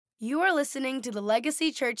You are listening to the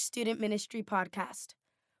Legacy Church Student Ministry podcast.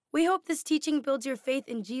 We hope this teaching builds your faith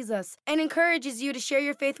in Jesus and encourages you to share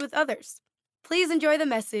your faith with others. Please enjoy the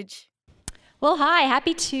message. Well, hi,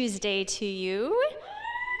 happy Tuesday to you.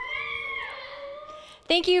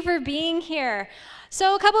 Thank you for being here.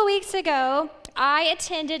 So a couple weeks ago, I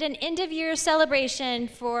attended an end-of-year celebration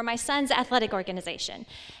for my son's athletic organization.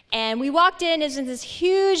 And we walked in, it was in this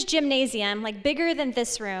huge gymnasium, like bigger than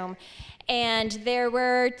this room. And there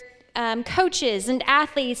were coaches and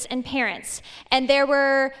athletes and parents. And there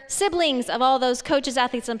were siblings of all those coaches,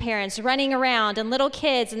 athletes, and parents running around, and little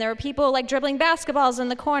kids. And there were people like dribbling basketballs in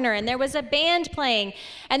the corner. And there was a band playing.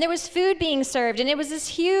 And there was food being served. And it was this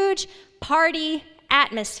huge party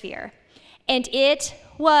atmosphere. And it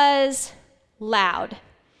was loud,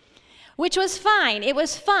 which was fine. It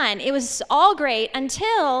was fun. It was all great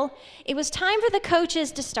until it was time for the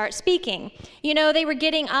coaches to start speaking. You know, they were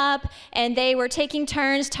getting up and they were taking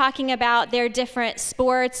turns talking about their different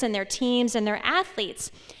sports and their teams and their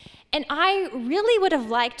athletes. And I really would have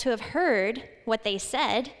liked to have heard what they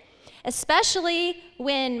said, especially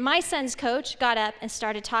when my son's coach got up and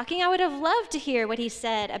started talking. I would have loved to hear what he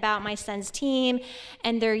said about my son's team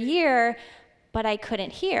and their year, but I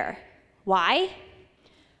couldn't hear. Why?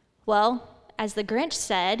 Well, as the Grinch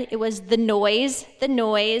said, it was the noise, the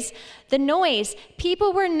noise, the noise.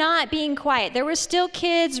 People were not being quiet. There were still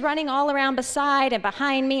kids running all around beside and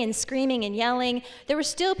behind me and screaming and yelling. There were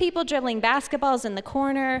still people dribbling basketballs in the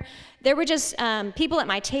corner. There were just people at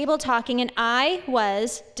my table talking, and I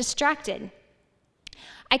was distracted.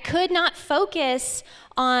 I could not focus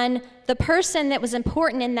on the person that was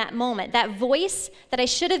important in that moment, that voice that I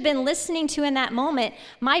should have been listening to in that moment.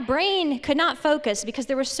 My brain could not focus because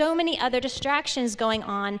there were so many other distractions going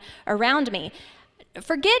on around me.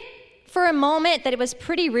 Forget for a moment that it was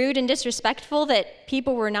pretty rude and disrespectful that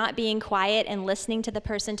people were not being quiet and listening to the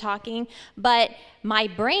person talking, but my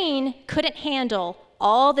brain couldn't handle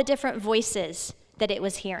all the different voices that it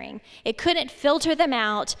was hearing. It couldn't filter them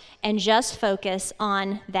out and just focus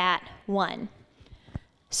on that one.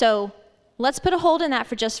 So let's put a hold on that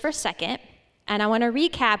for a second. And I want to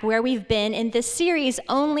recap where we've been in this series,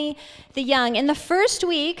 Only the Young. In the first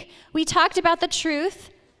week, we talked about the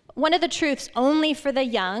truth, one of the truths only for the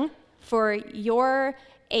young, for your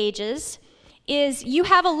ages, is you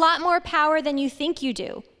have a lot more power than you think you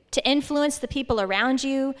do to influence the people around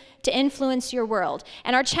you, to influence your world.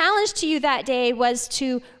 And our challenge to you that day was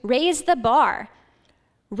to raise the bar,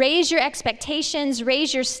 raise your expectations,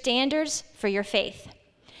 raise your standards for your faith.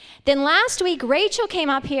 Then last week, Rachel came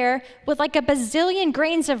up here with like a bazillion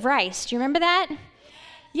grains of rice. Do you remember that?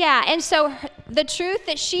 Yeah, and so the truth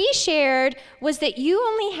that she shared was that you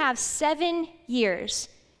only have 7 years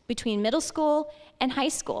between middle school and high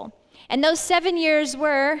school. And those 7 years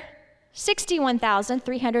were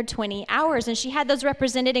 61,320 hours, and she had those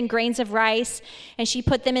represented in grains of rice, and she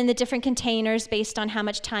put them in the different containers based on how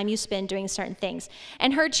much time you spend doing certain things.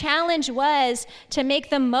 And her challenge was to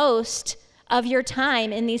make the most of your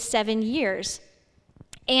time in these 7 years.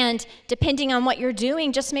 And depending on what you're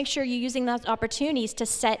doing, just make sure you're using those opportunities to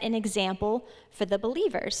set an example for the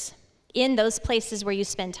believers in those places where you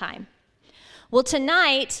spend time. Well,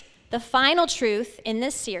 tonight, the final truth in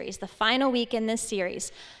this series, the final week in this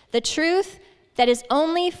series, the truth that is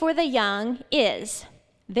only for the young is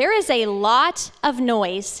there is a lot of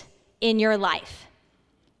noise in your life,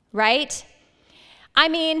 right? I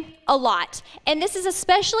mean, a lot. And this is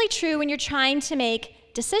especially true when you're trying to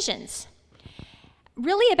make decisions,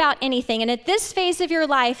 really about anything. And at this phase of your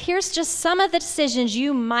life, here's just some of the decisions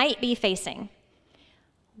you might be facing.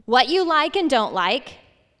 What you like and don't like,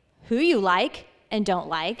 who you like and don't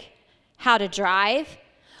like, how to drive,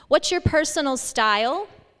 what's your personal style,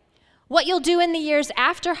 what you'll do in the years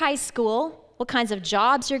after high school, what kinds of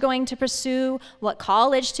jobs you're going to pursue, what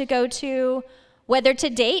college to go to, whether to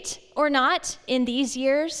date or not in these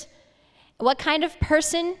years, what kind of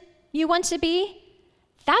person you want to be.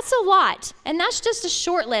 That's a lot. And that's just a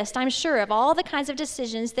short list, I'm sure, of all the kinds of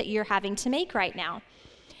decisions that you're having to make right now.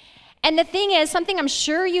 And the thing is, something I'm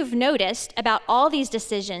sure you've noticed about all these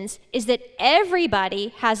decisions is that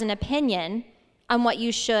everybody has an opinion on what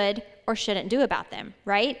you should or shouldn't do about them,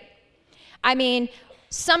 right? I mean,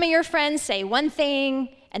 some of your friends say one thing,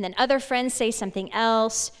 and then other friends say something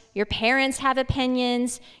else. Your parents have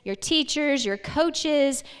opinions, your teachers, your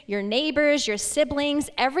coaches, your neighbors, your siblings.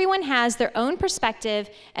 Everyone has their own perspective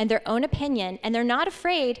and their own opinion, and they're not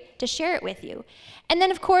afraid to share it with you. And then,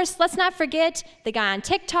 of course, let's not forget the guy on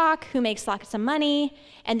TikTok who makes lots of money,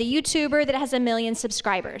 and the YouTuber that has 1 million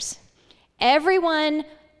subscribers. Everyone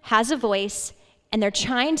has a voice, and they're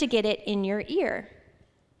trying to get it in your ear.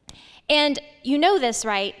 And you know this,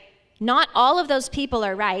 right? Not all of those people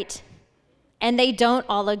are right, and they don't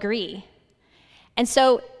all agree. And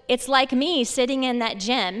so it's like me sitting in that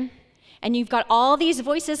gym, and you've got all these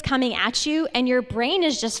voices coming at you, and your brain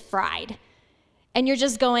is just fried. And you're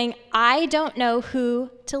just going, I don't know who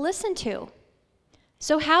to listen to.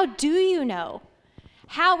 So how do you know?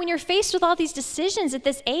 How, when you're faced with all these decisions at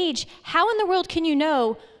this age, how in the world can you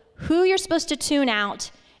know who you're supposed to tune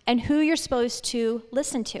out and who you're supposed to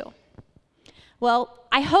listen to? Well,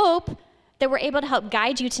 I hope that we're able to help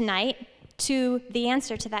guide you tonight to the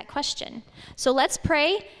answer to that question. So let's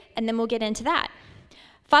pray, and then we'll get into that.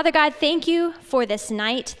 Father God, thank you for this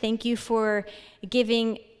night. Thank you for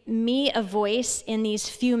giving me a voice in these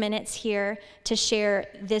few minutes here to share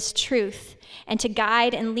this truth and to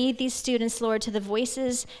guide and lead these students, Lord, to the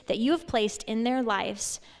voices that you have placed in their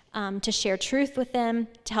lives, to share truth with them,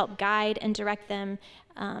 to help guide and direct them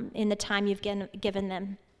in the time you've given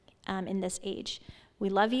them in this age. We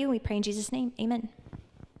love you. We pray in Jesus' name. Amen.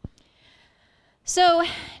 So,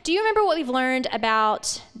 do you remember what we've learned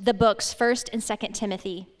about the books 1st and 2nd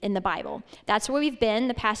Timothy in the Bible? That's where we've been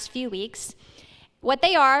the past few weeks. What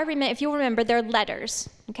they are, if you'll remember, they're letters,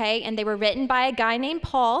 okay? And they were written by a guy named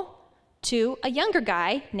Paul to a younger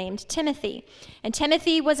guy named Timothy. And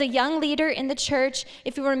Timothy was a young leader in the church,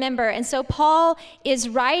 if you remember. And so Paul is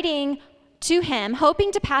writing to him,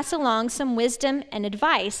 hoping to pass along some wisdom and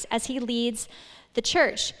advice as he leads the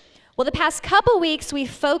church. Well, the past couple weeks,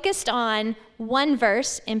 we've focused on one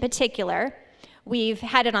verse in particular. We've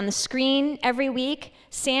had it on the screen every week.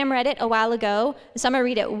 Sam read it a while ago, so I'm going to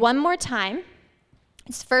read it one more time.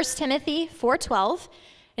 It's 1 Timothy 4:12,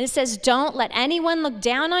 and it says, "Don't let anyone look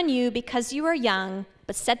down on you because you are young,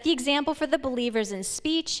 but set the example for the believers in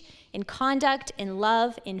speech, in conduct, in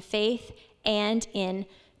love, in faith, and in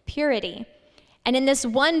purity." And in this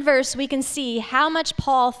one verse, we can see how much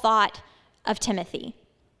Paul thought of Timothy.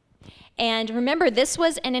 And remember, this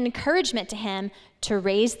was an encouragement to him to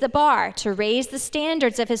raise the bar, to raise the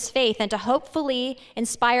standards of his faith, and to hopefully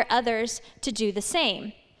inspire others to do the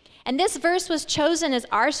same. And this verse was chosen as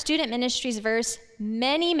our student ministry's verse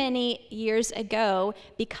many, many years ago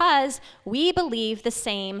because we believe the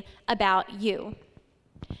same about you.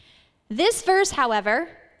 This verse, however,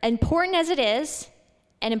 important as it is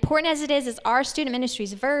as our student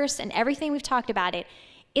ministry's verse and everything we've talked about it,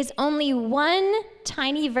 is only one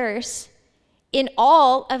tiny verse in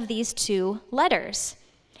all of these two letters.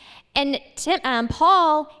 And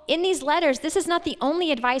Paul, in these letters, this is not the only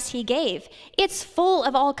advice he gave. It's full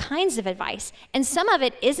of all kinds of advice, and some of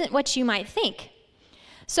it isn't what you might think.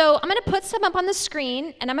 So I'm going to put some up on the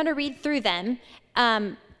screen, and I'm going to read through them.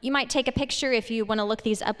 You might take a picture if you want to look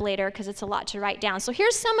these up later, because it's a lot to write down. So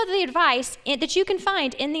here's some of the advice that you can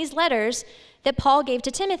find in these letters that Paul gave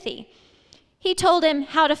to Timothy. He told him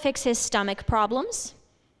how to fix his stomach problems,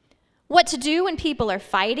 what to do when people are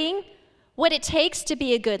fighting, what it takes to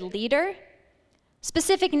be a good leader,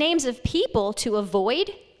 specific names of people to avoid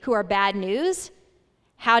who are bad news,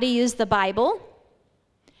 how to use the Bible,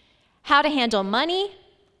 how to handle money,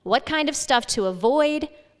 what kind of stuff to avoid,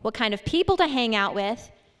 what kind of people to hang out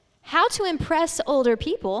with, how to impress older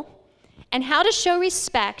people, and how to show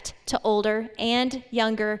respect to older and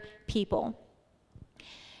younger people.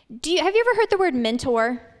 Have you ever heard the word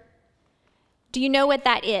mentor? Do you know what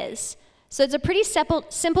that is? So it's a pretty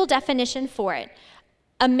simple definition for it.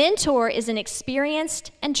 A mentor is an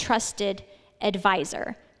experienced and trusted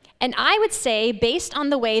advisor. And I would say, based on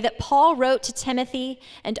the way that Paul wrote to Timothy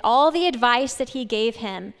and all the advice that he gave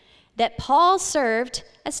him, that Paul served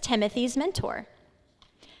as Timothy's mentor.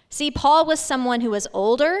 See, Paul was someone who was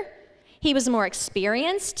older, he was more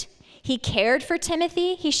experienced, he cared for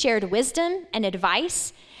Timothy, he shared wisdom and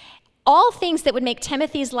advice, all things that would make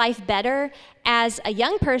Timothy's life better as a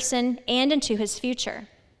young person and into his future.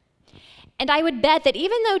 And I would bet that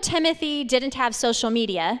even though Timothy didn't have social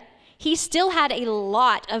media, he still had a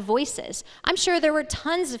lot of voices. I'm sure there were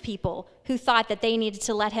tons of people who thought that they needed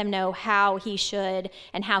to let him know how he should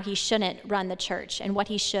and how he shouldn't run the church and what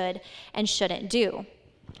he should and shouldn't do.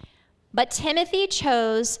 But Timothy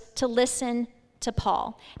chose to listen to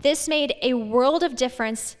Paul. This made a world of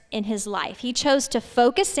difference in his life. He chose to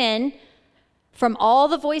focus in from all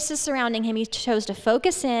the voices surrounding him. He chose to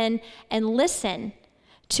focus in and listen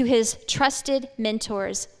to his trusted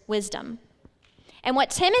mentor's wisdom. And what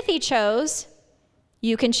Timothy chose,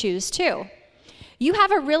 you can choose too. You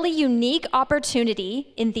have a really unique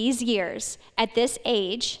opportunity in these years, at this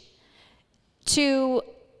age, to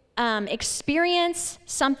experience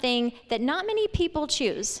something that not many people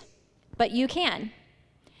choose, but you can.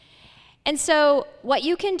 And so what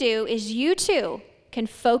you can do is you too can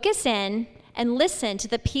focus in and listen to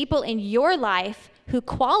the people in your life who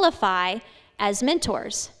qualify as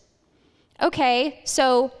mentors. Okay,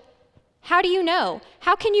 so how do you know?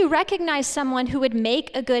 How can you recognize someone who would make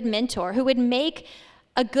a good mentor, who would make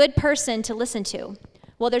a good person to listen to?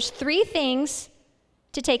 Well, there's 3 things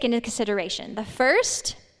to take into consideration. The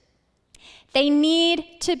first, they need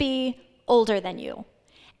to be older than you.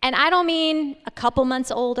 And I don't mean a couple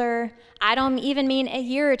months older. I don't even mean a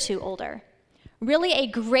year or 2 older. Really, a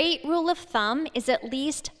great rule of thumb is at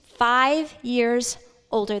least 5 years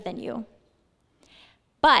older than you.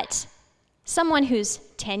 But someone who's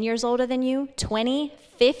 10 years older than you, 20,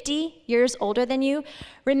 50 years older than you,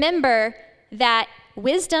 remember that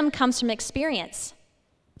wisdom comes from experience,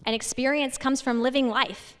 and experience comes from living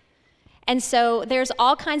life. And so there's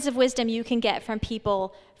all kinds of wisdom you can get from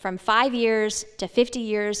people from 5 years to 50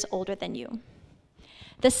 years older than you.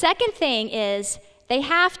 The second thing is they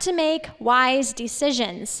have to make wise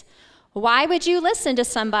decisions. Why would you listen to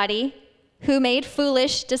somebody who made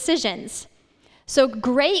foolish decisions? So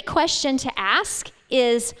great question to ask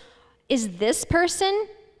is this person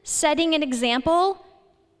setting an example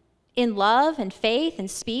in love and faith and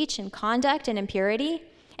speech and conduct and in purity?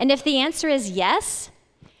 And if the answer is yes,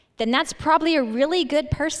 then that's probably a really good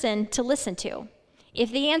person to listen to.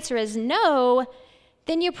 If the answer is no,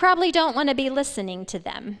 then you probably don't want to be listening to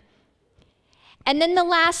them. And then the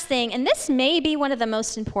last thing, and this may be one of the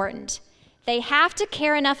most important, they have to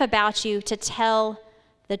care enough about you to tell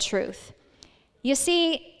the truth. You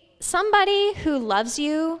see, somebody who loves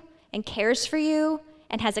you and cares for you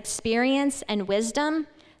and has experience and wisdom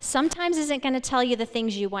sometimes isn't going to tell you the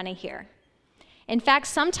things you want to hear. In fact,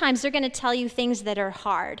 sometimes they're going to tell you things that are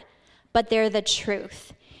hard, but they're the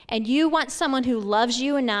truth. And you want someone who loves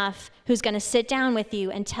you enough, who's going to sit down with you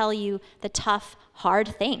and tell you the tough, hard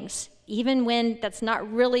things, even when that's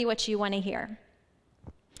not really what you want to hear.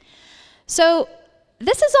 So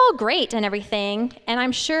this is all great and everything, and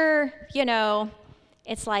I'm sure,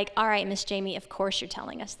 it's like, all right, Miss Jamie, of course you're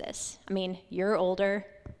telling us this. I mean, you're older,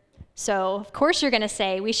 so of course you're going to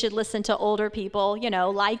say we should listen to older people,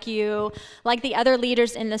 like you, like the other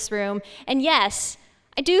leaders in this room. And yes,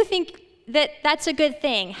 I do think that that's a good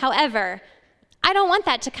thing. However, I don't want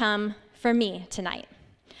that to come from me tonight.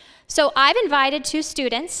 So I've invited 2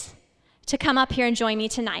 students to come up here and join me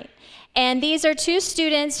tonight. And these are 2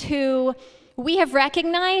 students who we have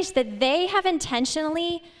recognized that they have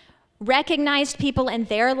intentionally recognized people in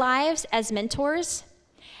their lives as mentors.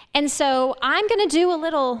 And so I'm going to do a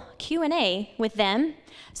little Q&A with them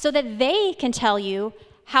so that they can tell you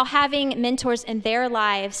how having mentors in their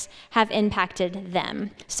lives have impacted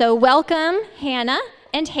them. So welcome, Hannah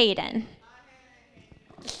and Hayden.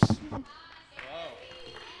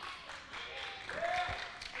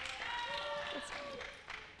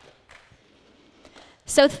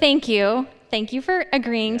 So thank you. Thank you for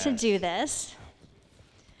agreeing to do this.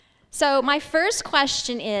 So my first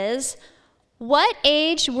question is, what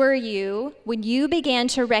age were you when you began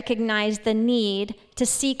to recognize the need to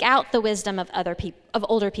seek out the wisdom of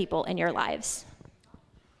older people in your lives?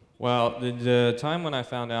 Well, the time when I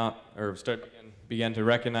found out or began to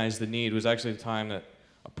recognize the need was actually the time that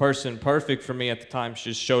a person perfect for me at the time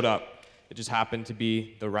just showed up. It just happened to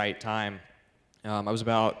be the right time. I was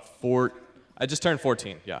about 4. I just turned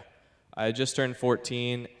 14. Yeah, I just turned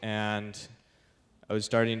 14, and I was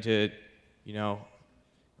starting to,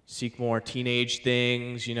 seek more teenage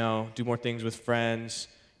things, do more things with friends.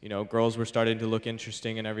 Girls were starting to look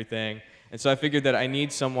interesting and everything. And so I figured that I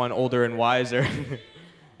need someone older and wiser.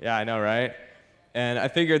 Yeah, I know, right? And I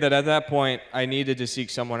figured that at that point, I needed to seek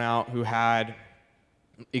someone out who had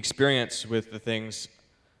experience with the things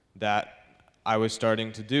that I was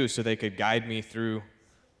starting to do so they could guide me through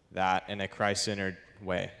that in a Christ-centered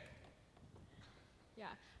way. Yeah,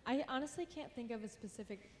 I honestly can't think of a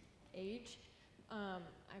specific age.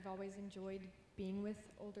 I've always enjoyed being with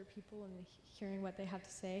older people and hearing what they have to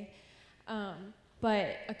say.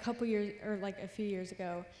 But a few years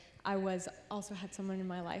ago, I also had someone in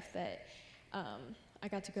my life that I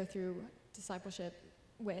got to go through discipleship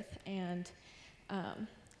with, and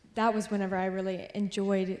that was whenever I really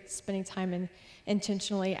enjoyed spending time and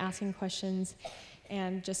intentionally asking questions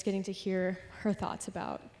and just getting to hear her thoughts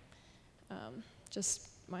about just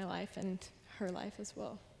my life and her life as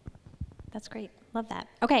well. That's great. Love that.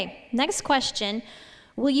 Okay, next question.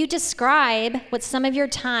 Will you describe what some of your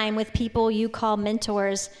time with people you call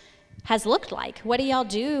mentors has looked like? What do y'all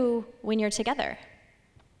do when you're together?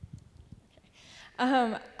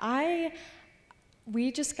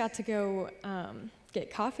 We just got to go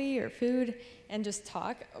get coffee or food and just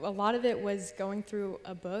talk. A lot of it was going through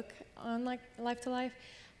a book on Life to Life,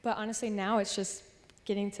 but honestly now it's just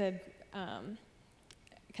getting to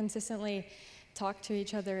consistently talk to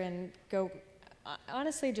each other and go,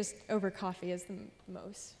 honestly, just over coffee is the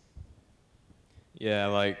most. Yeah,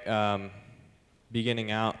 like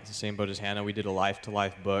beginning out, it's the same boat as Hannah. We did a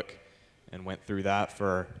life-to-life book and went through that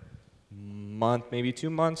for a month, maybe 2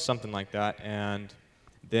 months, something like that. And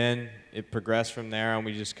then it progressed from there, and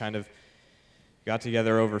we just kind of got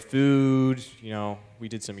together over food. We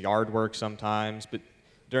did some yard work sometimes. But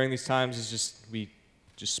during these times, we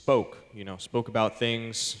just spoke about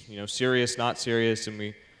things, serious, not serious, and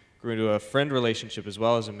we grew into a friend relationship as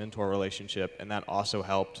well as a mentor relationship, and that also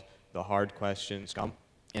helped the hard questions come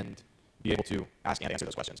and be able to ask and answer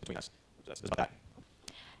those questions between us. So that's about that.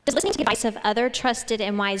 Does listening to the advice of other trusted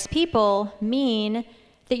and wise people mean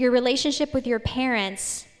that your relationship with your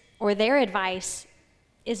parents or their advice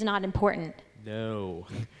is not important? No.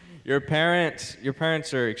 Your parents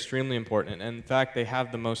are extremely important, and in fact, they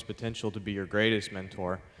have the most potential to be your greatest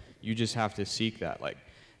mentor. You just have to seek that.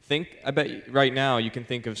 I bet right now you can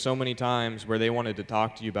think of so many times where they wanted to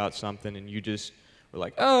talk to you about something, and you just were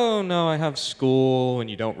like, oh, no, I have school, and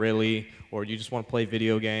you don't really, or you just want to play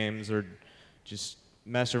video games, or just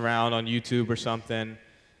mess around on YouTube or something.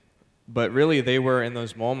 But really, they were in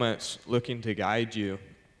those moments looking to guide you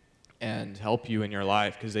and help you in your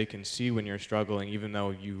life, because they can see when you're struggling, even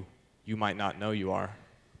though you might not know you are.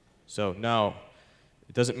 So no,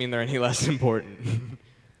 it doesn't mean they're any less important.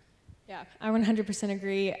 Yeah, I 100%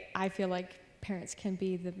 agree. I feel like parents can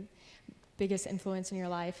be the biggest influence in your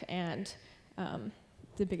life and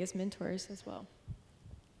the biggest mentors as well.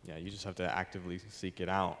 Yeah, you just have to actively seek it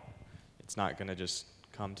out. It's not going to just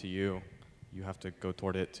come to you. You have to go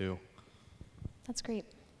toward it too. That's great.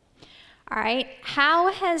 All right.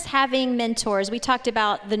 How has having mentors, we talked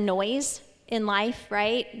about the noise in life,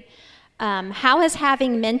 right? How has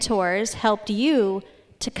having mentors helped you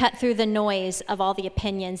to cut through the noise of all the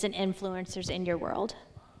opinions and influencers in your world?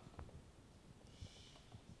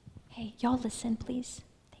 Hey, y'all listen, please.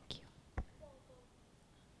 Thank you.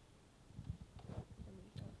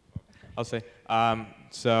 I'll say,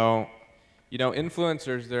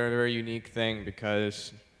 influencers, they're a very unique thing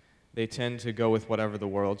because they tend to go with whatever the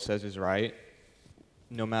world says is right,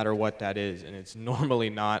 no matter what that is, and it's normally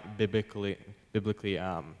not biblically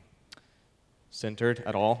centered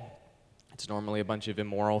at all. It's normally a bunch of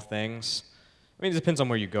immoral things. I mean, it depends on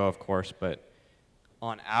where you go, of course, but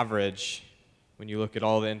on average, when you look at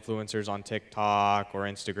all the influencers on TikTok or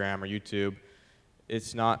Instagram or YouTube,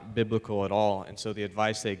 it's not biblical at all, and so the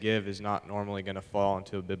advice they give is not normally going to fall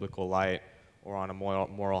into a biblical light or on a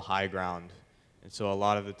moral high ground. And so a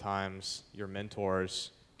lot of the times, your mentors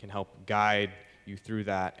can help guide you through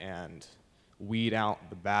that and weed out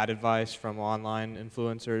the bad advice from online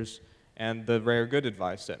influencers and the rare good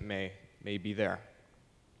advice that may be there.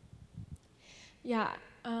 Yeah,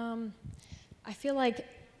 I feel like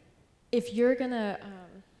if you're gonna,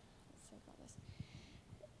 let's think about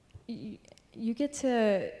this. You get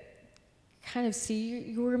to kind of see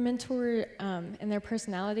your mentor and their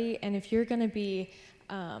personality, and if you're gonna be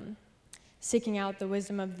seeking out the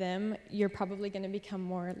wisdom of them, you're probably going to become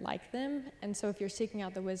more like them. And so if you're seeking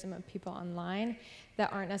out the wisdom of people online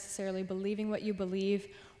that aren't necessarily believing what you believe,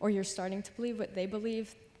 or you're starting to believe what they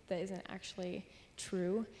believe that isn't actually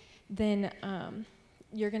true, then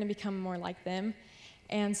you're going to become more like them.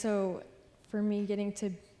 And so for me, getting to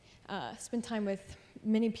spend time with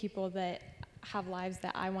many people that have lives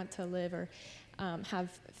that I want to live, or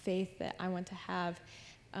have faith that I want to have,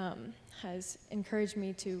 has encouraged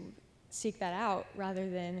me to seek that out rather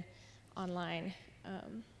than online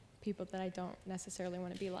people that I don't necessarily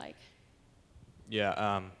want to be like.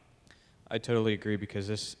 Yeah, I totally agree,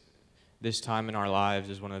 because this time in our lives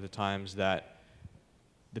is one of the times that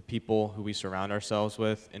the people who we surround ourselves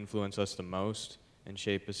with influence us the most and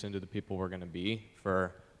shape us into the people we're going to be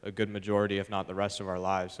for a good majority, if not the rest of our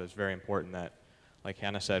lives. So it's very important that, like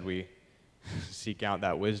Hannah said, we seek out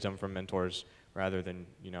that wisdom from mentors rather than,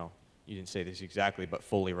 you didn't say this exactly, but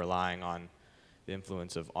fully relying on the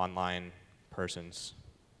influence of online persons.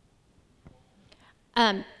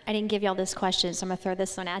 I didn't give y'all this question, so I'm going to throw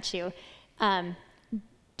this one at you.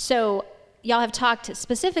 So y'all have talked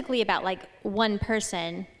specifically about one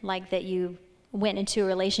person that you went into a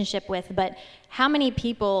relationship with, but how many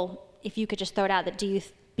people, if you could just throw it out,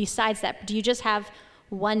 besides that, do you just have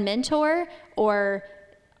one mentor, or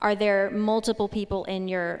are there multiple people in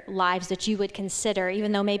your lives that you would consider,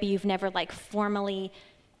 even though maybe you've never formally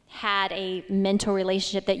had a mentor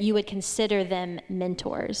relationship, that you would consider them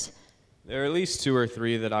mentors? There are at least 2 or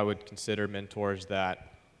 3 that I would consider mentors that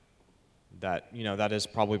is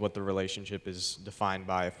probably what the relationship is defined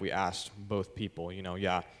by if we asked both people,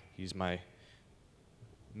 he's my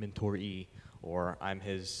mentoree, or I'm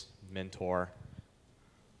his mentor.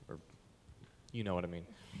 You know what I mean.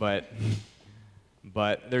 But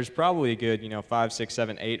there's probably a good, 5, 6,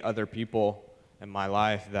 7, 8 other people in my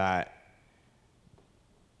life that,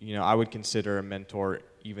 I would consider a mentor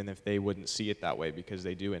even if they wouldn't see it that way, because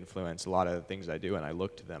they do influence a lot of the things I do, and I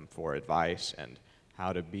look to them for advice and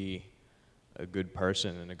how to be a good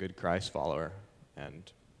person and a good Christ follower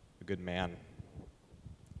and a good man.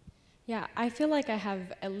 Yeah, I feel like I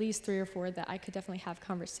have at least 3 or 4 that I could definitely have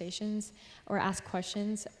conversations or ask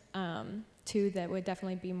questions to that would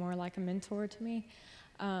definitely be more like a mentor to me.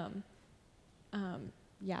 Yeah,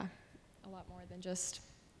 a lot more than just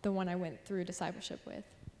the one I went through discipleship with.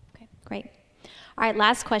 Okay, great. All right,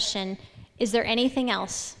 last question. Is there anything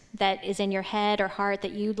else that is in your head or heart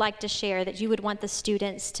that you'd like to share that you would want the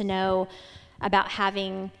students to know about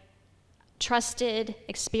having trusted,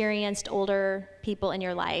 experienced older people in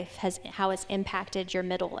your life, how it's impacted your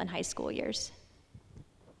middle and high school years?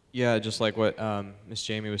 Yeah, just like what Miss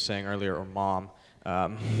Jamie was saying earlier, or Mom.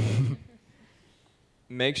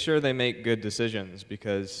 Make sure they make good decisions,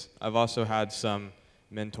 because I've also had some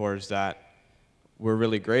mentors that were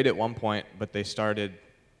really great at one point, but they started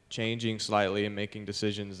changing slightly and making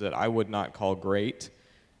decisions that I would not call great.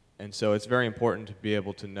 And so it's very important to be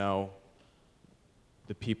able to know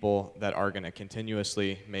the people that are going to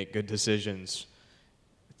continuously make good decisions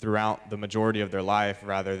throughout the majority of their life,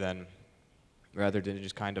 rather than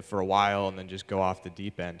just kind of for a while and then just go off the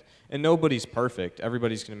deep end. And nobody's perfect.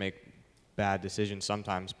 Everybody's going to make bad decisions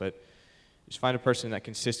sometimes, but just find a person that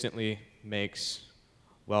consistently makes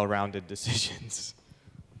well-rounded decisions.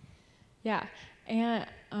 Yeah, and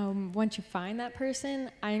once you find that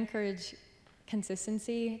person, I encourage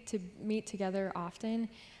consistency, to meet together often,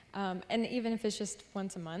 and even if it's just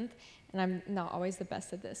once a month, and I'm not always the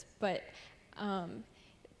best at this, but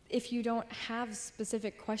if you don't have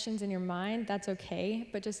specific questions in your mind, that's okay,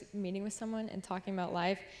 but just meeting with someone and talking about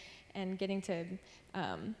life and getting to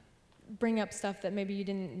bring up stuff that maybe you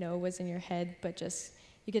didn't know was in your head, but just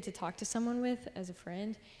you get to talk to someone with as a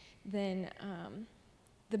friend, then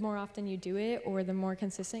the more often you do it, or the more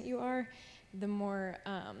consistent you are, the more,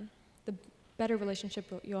 the better relationship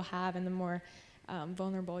you'll have, and the more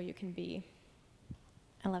vulnerable you can be.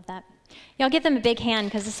 I love that. Y'all give them a big hand,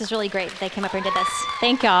 because this is really great. They came up here and did this.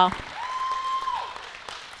 Thank y'all.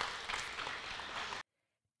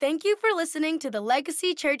 Thank you for listening to the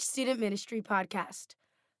Legacy Church Student Ministry podcast.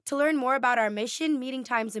 To learn more about our mission, meeting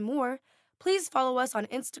times, and more, please follow us on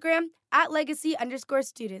Instagram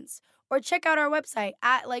 @legacy_students, or check out our website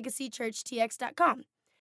at legacychurchtx.com.